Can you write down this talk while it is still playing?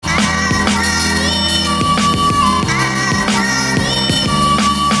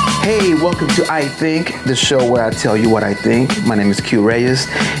Hey, welcome to I Think, the show where I tell you what I think. My name is Q Reyes,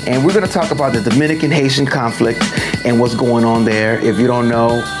 and we're going to talk about the Dominican-Haitian conflict and what's going on there. If you don't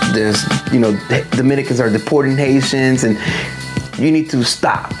know, Dominicans are deporting Haitians, and you need to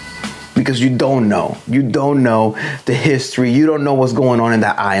stop. Because you don't know the history. You don't know what's going on in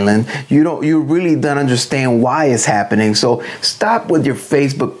that island. You really don't understand why it's happening. So stop with your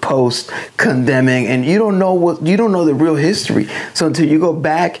Facebook post condemning, and you don't know the real history. So until you go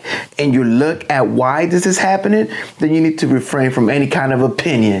back and you look at why this is happening, then you need to refrain from any kind of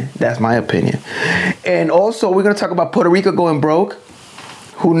opinion. That's my opinion. And also, we're going to talk about Puerto Rico going broke.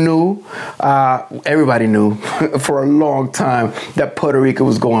 Who knew? Everybody knew for a long time that Puerto Rico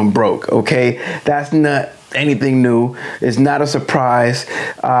was going broke, okay? That's not anything new. It's not a surprise.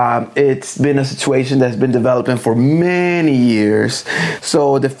 It's been a situation that's been developing for many years.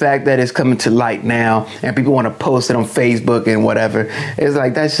 So the fact that it's coming to light now and people want to post it on Facebook and whatever, it's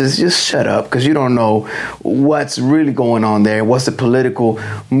like, that's just shut up, because you don't know what's really going on there. What's the political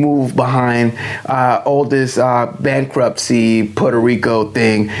move behind all this bankruptcy Puerto Rico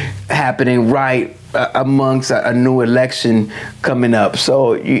thing happening right amongst a new election coming up.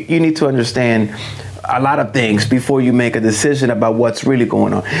 So you need to understand a lot of things before you make a decision about what's really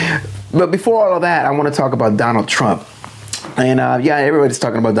going on. But before all of that, I want to talk about Donald Trump. And everybody's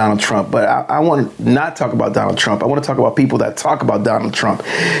talking about Donald Trump, but I want to not talk about Donald Trump. I want to talk about people that talk about Donald Trump.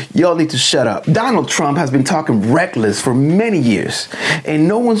 Y'all need to shut up. Donald Trump has been talking reckless for many years, and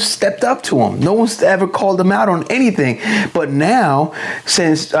no one stepped up to him. No one's ever called him out on anything. But now,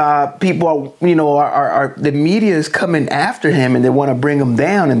 since people are the media is coming after him and they want to bring him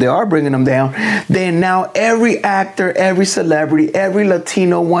down, and they are bringing him down, then now every actor, every celebrity, every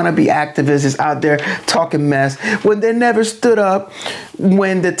Latino wannabe activist is out there talking mess when they never stood up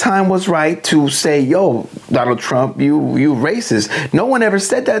when the time was right to say, yo, Donald Trump, you racist. No one ever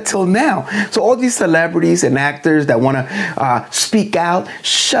said that till now. So all these celebrities and actors that want to speak out,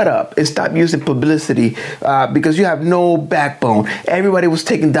 shut up and stop using publicity because you have no backbone. Everybody was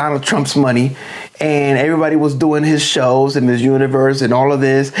taking Donald Trump's money, and everybody was doing his shows and his universe and all of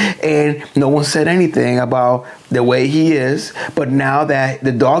this, and no one said anything about the way he is. But now that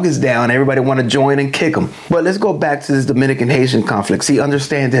the dog is down, everybody want to join and kick him. But let's go back to this Dominican-Haitian conflict. See,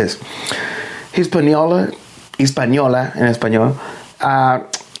 understand this. Hispaniola in Espanol,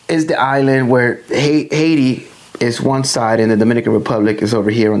 is the island where Haiti is one side and the Dominican Republic is over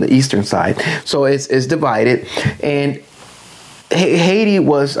here on the eastern side. So it's divided, and Haiti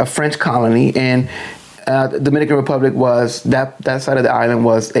was a French colony, and the Dominican Republic was that side of the island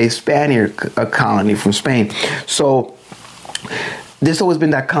was a Spaniard colony from Spain. So there's always been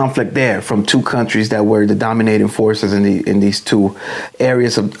that conflict there from two countries that were the dominating forces in these two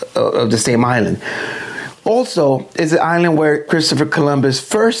areas of the same island. Also, it's an island where Christopher Columbus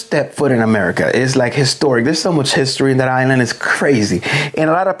first stepped foot in America. It's like historic. There's so much history in that island. It's crazy. And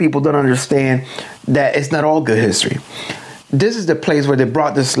a lot of people don't understand that it's not all good history. This is the place where they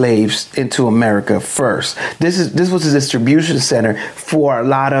brought the slaves into America first. This was a distribution center for a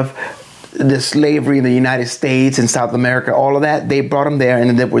lot of the slavery in the United States and South America, all of that. They brought them there and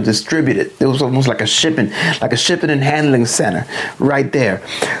then they were distributed. It was almost like a shipping and handling center right there.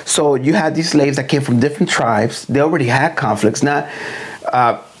 So you had these slaves that came from different tribes. They already had conflicts, not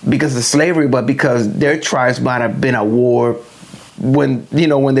because of slavery, but because their tribes might have been at war when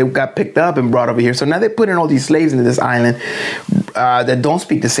they got picked up and brought over here. So now they put in all these slaves into this island that don't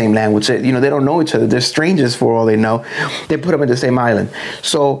speak the same language. They don't know each other. They're strangers for all they know. They put them in the same island.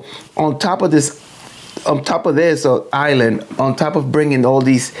 So on top of this island, on top of bringing all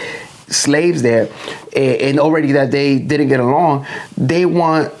these slaves there, and already that they didn't get along, they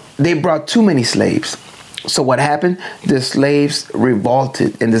brought too many slaves. So what happened? The slaves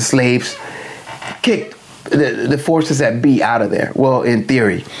revolted, and the slaves kicked the forces that be out of there. Well, in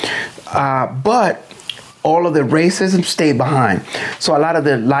theory. But all of the racism stayed behind. So a lot of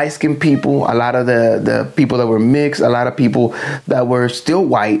the light-skinned people, a lot of the people that were mixed, a lot of people that were still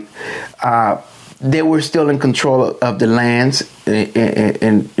white, they were still in control of the lands,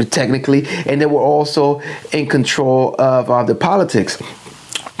 and technically, and they were also in control of the politics.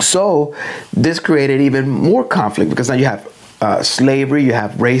 So this created even more conflict, because now you have slavery, you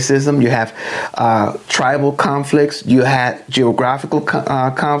have racism, you have tribal conflicts, you had geographical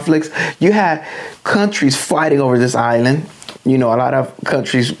conflicts, you had countries fighting over this island. A lot of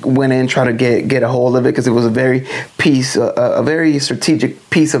countries went in trying to get a hold of it because it was a very strategic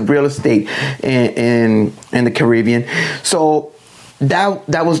piece of real estate in the Caribbean. So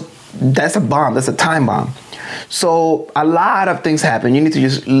that's a bomb. That's a time bomb. So a lot of things happen. You need to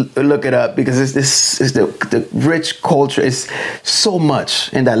just look it up because the rich culture is so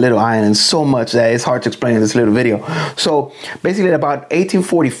much in that little island, so much that it's hard to explain in this little video. So basically, at about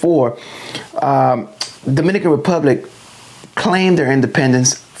 1844, Dominican Republic claimed their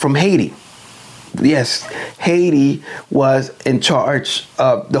independence from Haiti. Yes, Haiti was in charge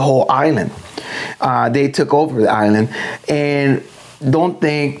of the whole island. They took over the island, and don't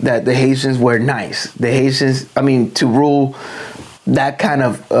think that the Haitians were nice. The Haitians, to rule that kind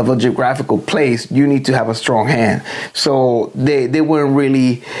of a geographical place, you need to have a strong hand. So they weren't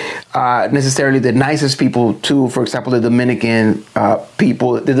really necessarily the nicest people to, for example, the Dominican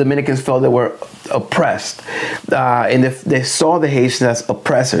people. The Dominicans felt they were oppressed, and they saw the Haitians as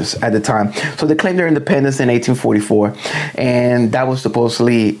oppressors at the time. So they claimed their independence in 1844, and that was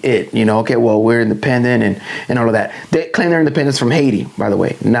supposedly it. Okay, well, we're independent and all of that. They claimed their independence from Haiti, by the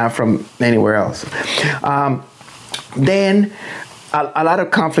way, not from anywhere else. Then a lot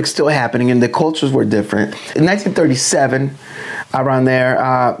of conflicts still happening, and the cultures were different. In 1937, around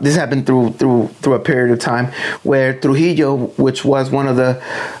there, this happened through a period of time where Trujillo, which was one of the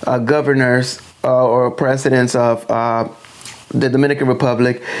governors or presidents of the Dominican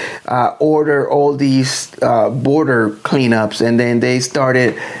Republic, ordered all these border cleanups, and then they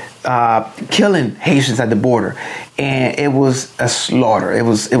started killing Haitians at the border, and it was a slaughter. It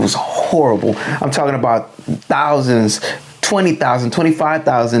was horrible. I'm talking about thousands. 20,000,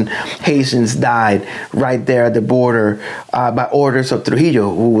 25,000 Haitians died right there at the border by orders of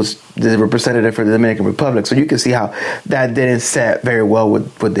Trujillo, who was the representative for the Dominican Republic. So you can see how that didn't set very well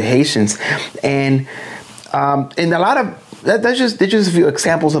with the Haitians. And a lot of that's just a few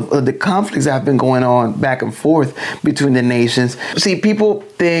examples of the conflicts that have been going on back and forth between the nations. See, people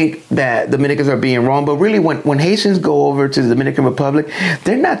think that Dominicans are being wrong, but really when Haitians go over to the Dominican Republic,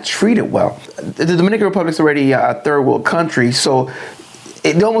 they're not treated well. The Dominican Republic is already a third world country, so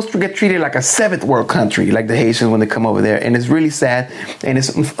they almost get treated like a seventh world country, like the Haitians when they come over there. And it's really sad, and it's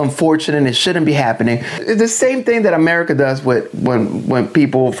unfortunate, and it shouldn't be happening. It's the same thing that America does when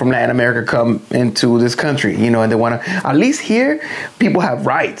people from Latin America come into this country, and they want to, at least here, people have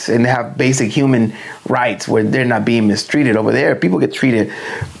rights, and they have basic human rights where they're not being mistreated. Over there, people get treated,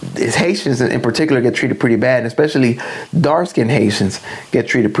 Haitians in particular get treated pretty bad, especially dark-skinned Haitians get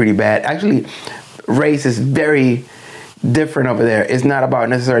treated pretty bad. Actually, race is very different over there. It's not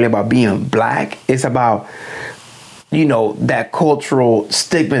necessarily about being black. It's about, that cultural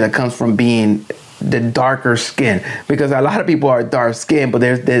stigma that comes from being the darker skin, because a lot of people are dark skinned, but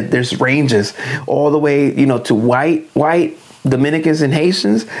there's ranges all the way, to white Dominicans and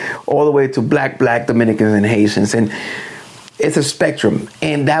Haitians, all the way to black Dominicans and Haitians. And it's a spectrum,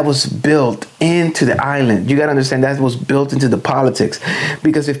 and that was built into the island. You got to understand that was built into the politics,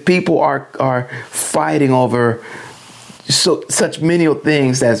 because if people are fighting over such menial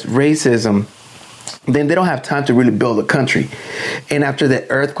things as racism, then they don't have time to really build a country. And after the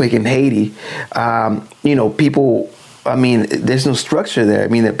earthquake in Haiti, people, there's no structure there.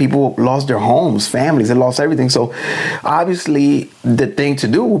 That people lost their homes, families, they lost everything. So obviously the thing to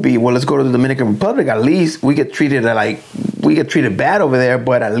do would be, well, let's go to the Dominican Republic. At least we get treated bad over there,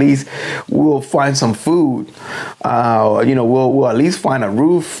 but at least we'll find some food. We'll at least find a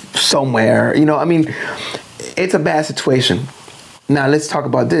roof somewhere. It's a bad situation. Now let's talk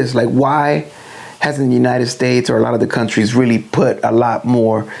about this. Like, why hasn't the United States or a lot of the countries really put a lot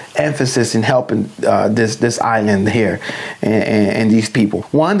more emphasis in helping this island here and these people?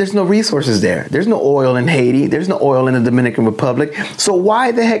 One, there's no resources there. There's no oil in Haiti. There's no oil in the Dominican Republic. So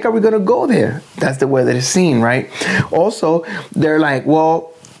why the heck are we going to go there? That's the way that it's seen, right? Also, they're like, well,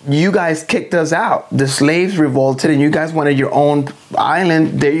 you guys kicked us out. The slaves revolted and you guys wanted your own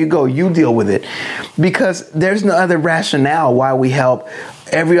island. There you go. You deal with it. Because there's no other rationale why we help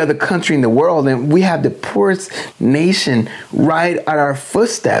every other country in the world, and we have the poorest nation right at our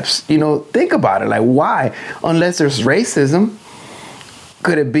footsteps. Think about it. Like, why? Unless there's racism.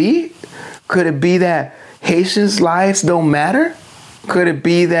 Could it be? Could it be that Haitians' lives don't matter? Could it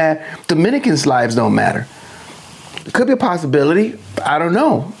be that Dominicans' lives don't matter? It could be a possibility. I don't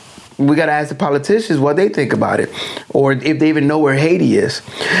know. We got to ask the politicians what they think about it, or if they even know where Haiti is.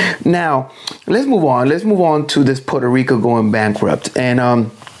 Now, let's move on. Let's move on to this Puerto Rico going bankrupt.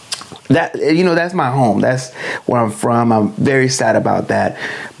 And that's my home. That's where I'm from. I'm very sad about that.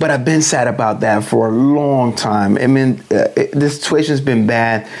 But I've been sad about that for a long time. This situation's been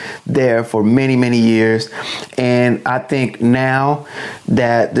bad there for many, many years. And I think now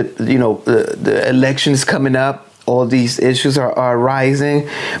that the election is coming up, all these issues are rising,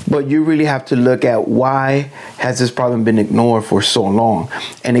 but you really have to look at why has this problem been ignored for so long.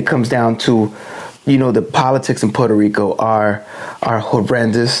 And it comes down to the politics in Puerto Rico are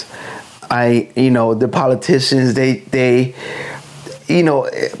horrendous. The politicians,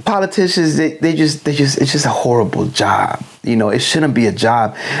 politicians, they just it's just a horrible job. It shouldn't be a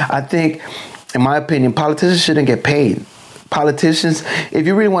job. I think, in my opinion, politicians shouldn't get paid. Politicians, if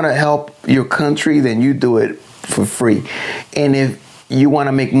you really want to help your country, then you do it for free. And if you want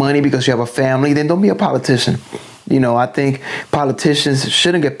to make money because you have a family, then don't be a politician. I think politicians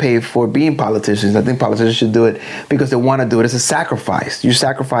shouldn't get paid for being politicians. I think politicians should do it because they want to do it. It's a sacrifice. You're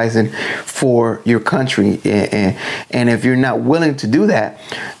sacrificing for your country. And if you're not willing to do that,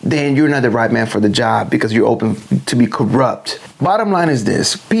 then you're not the right man for the job because you're open to be corrupt. Bottom line is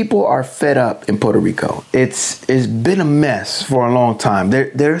this. People are fed up in Puerto Rico. It's been a mess for a long time.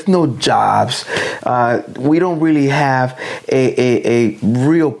 There's no jobs. We don't really have a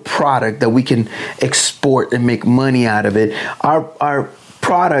real product that we can export and make money out of it. Our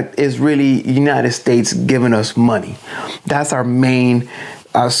product is really United States giving us money. That's our main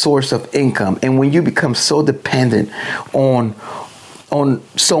source of income. And when you become so dependent on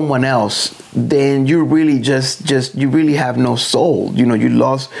someone else, then you really you really have no soul. You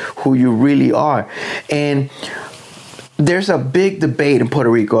lost who you really are. And there's a big debate in Puerto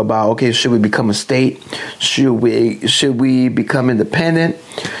Rico about, okay, should we become a state? Should we become independent?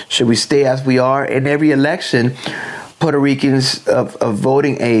 Should we stay as we are? In every election, Puerto Ricans of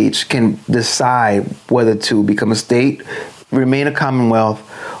voting age can decide whether to become a state, remain a commonwealth,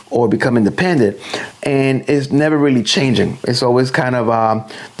 or become independent. And it's never really changing. It's always kind of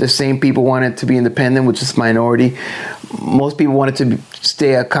the same people want it to be independent, which is minority. Most people want it to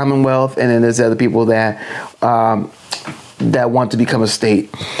stay a commonwealth, and then there's other people that want to become a state.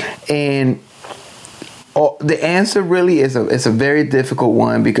 And the answer really is a very difficult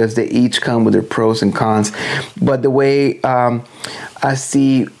one because they each come with their pros and cons. But the way I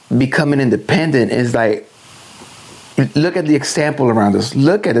see becoming independent is like, look at the example around us.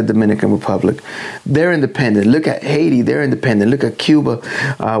 Look at the Dominican Republic. They're independent. Look at Haiti. They're independent. Look at Cuba.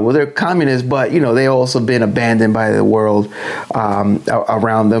 They're communists, but, they've also been abandoned by the world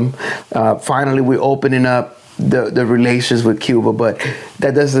around them. Finally, we're opening up the relations with Cuba, but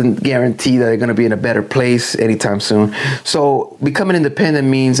that doesn't guarantee that they're going to be in a better place anytime soon. So becoming independent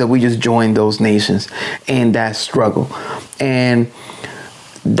means that we just join those nations in that struggle. And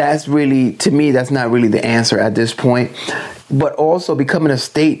that's really, to me, that's not really the answer at this point. But also becoming a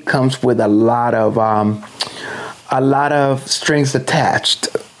state comes with a lot of strings attached.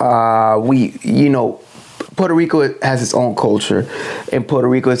 Puerto Rico has its own culture, and Puerto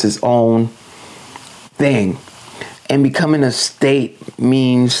Rico is its own thing. And becoming a state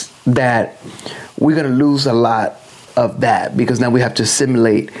means that we're going to lose a lot of that because now we have to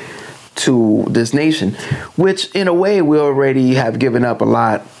assimilate to this nation, which in a way we already have given up a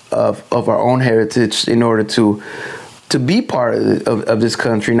lot of our own heritage in order to be part of this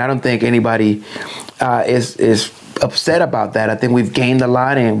country. And I don't think anybody is upset about that. I think we've gained a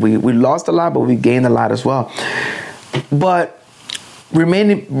lot, and we lost a lot, but we gained a lot as well. But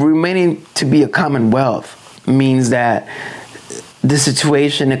remaining to be a commonwealth means that the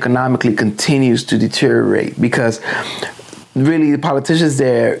situation economically continues to deteriorate because really the politicians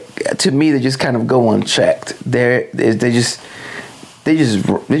there, to me, they just kind of go unchecked. They're just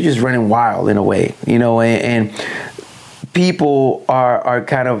running wild in a way, and people are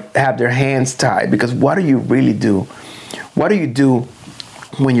kind of have their hands tied because what do you really do? What do you do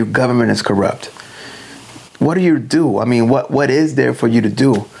when your government is corrupt? What do you do? I mean, what is there for you to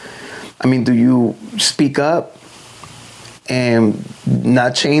do? I mean, do you speak up and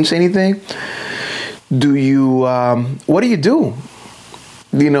not change anything? Do you, what do you do?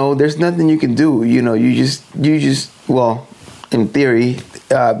 There's nothing you can do. You just, well, in theory,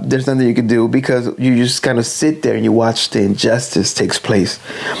 there's nothing you can do because you just kind of sit there and you watch the injustice takes place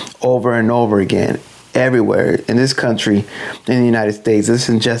over and over again. Everywhere in this country, in the United States, there's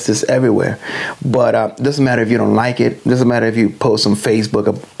injustice everywhere. But it doesn't matter if you don't like it. It doesn't matter if you post on Facebook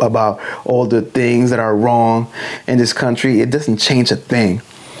about all the things that are wrong in this country. It doesn't change a thing.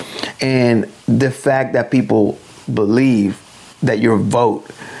 And the fact that people believe that your vote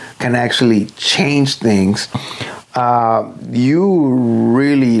can actually change things, you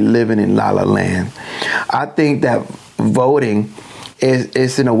really living in La La Land. I think that voting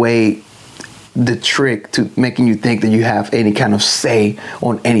is in a way the trick to making you think that you have any kind of say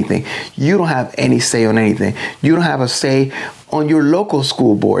on anything. You don't have any say on anything. You don't have a say on your local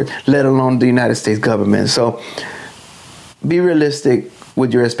school board, let alone the United States government. So be realistic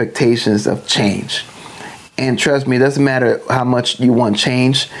with your expectations of change. And trust me, it doesn't matter how much you want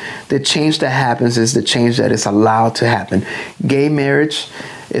change. The change that happens is the change that is allowed to happen. Gay marriage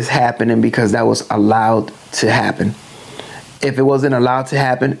is happening because that was allowed to happen. If it wasn't allowed to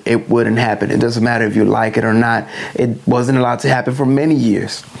happen, it wouldn't happen. It doesn't matter if you like it or not. It wasn't allowed to happen for many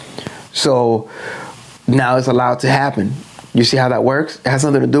years. So now it's allowed to happen. You see how that works? It has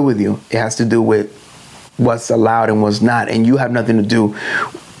nothing to do with you. It has to do with what's allowed and what's not. And you have nothing to do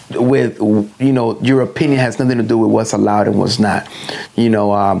with, your opinion has nothing to do with what's allowed and what's not.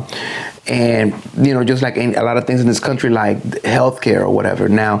 And, just like a lot of things in this country, like healthcare or whatever.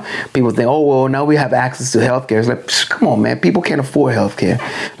 Now, people think, oh, well, now we have access to healthcare. It's like, come on, man. People can't afford healthcare.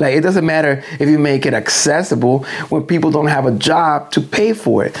 Like, it doesn't matter if you make it accessible when people don't have a job to pay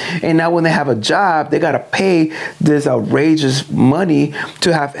for it. And now when they have a job, they got to pay this outrageous money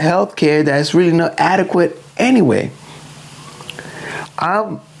to have healthcare that's really not adequate anyway.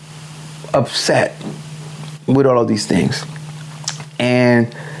 I'm upset with all of these things.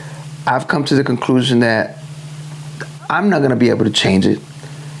 And I've come to the conclusion that I'm not going to be able to change it.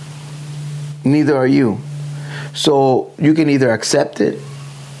 Neither are you. So you can either accept it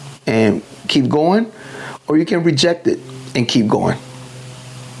and keep going, or you can reject it and keep going.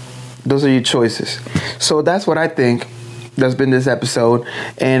 Those are your choices. So that's what I think. That's been this episode.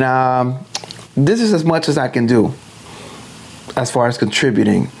 And this is as much as I can do as far as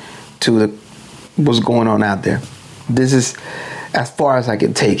contributing to what's going on out there. This is as far as I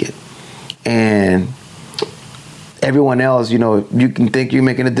can take it. And everyone else, you can think you're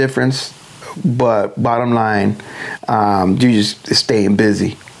making a difference, but bottom line, you just staying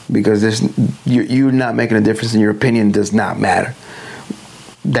busy because you're not making a difference and your opinion does not matter.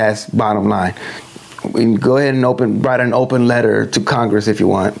 That's bottom line. Go ahead and write an open letter to Congress if you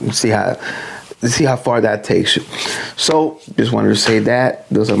want and see how far that takes you. So just wanted to say that.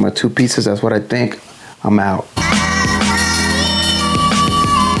 Those are my two pieces. That's what I think. I'm out.